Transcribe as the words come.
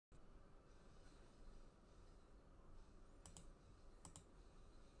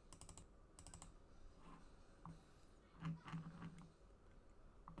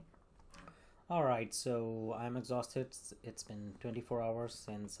Alright, so I'm exhausted. It's been 24 hours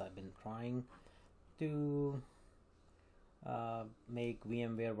since I've been trying to make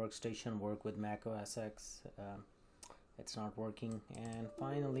VMware Workstation work with macox. It's not working, and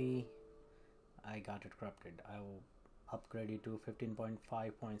finally I got it corrupted. I upgraded to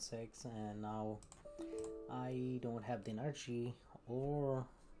 15.5.6, and now I don't have the energy or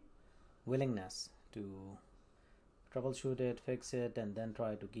willingness to troubleshoot it, fix it, and then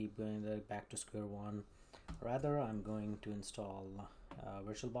try to keep going back to square one. Rather, I'm going to install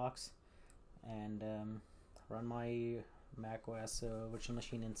VirtualBox and run my Mac OS virtual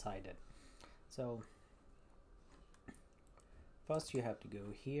machine inside it. So first you have to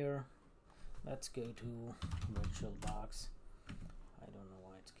go here. Let's go to VirtualBox. I don't know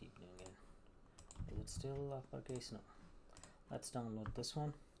why it's keep doing it. Is it still uppercase? No. Let's download this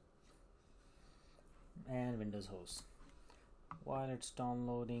one and Windows host. While it's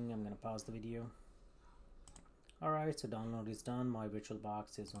downloading, I'm gonna pause the video. Alright, so download is done. My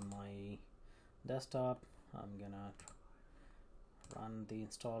VirtualBox is on my desktop. I'm gonna run the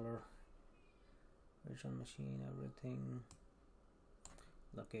installer, virtual machine, everything.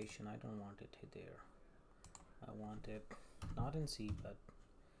 Location, I don't want it there. I want it not in C but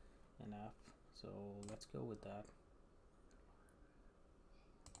in F, so let's go with that.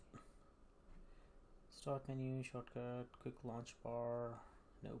 Start menu, shortcut, quick launch bar,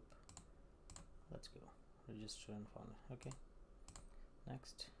 nope. Let's go, register and follow. Okay,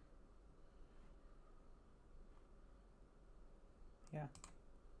 next. Yeah,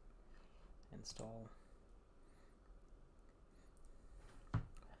 install.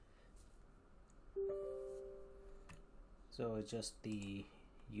 So it's just the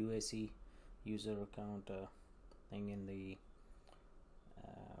UAC, user account thing in the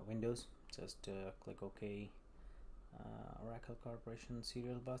Windows. Just click OK. Oracle Corporation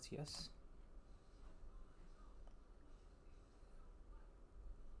serial bus, yes.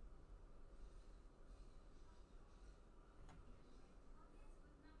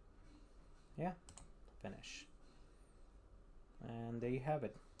 Yeah, finish. And there you have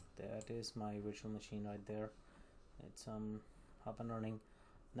it. That is my virtual machine right there. It's up and running.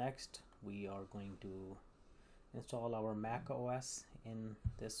 Next, we are going to install our Mac OS in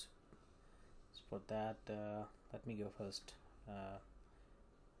this. For that, let me go first.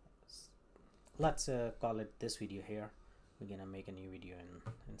 Let's call it this video here. We're gonna make a new video in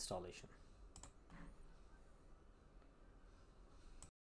installation.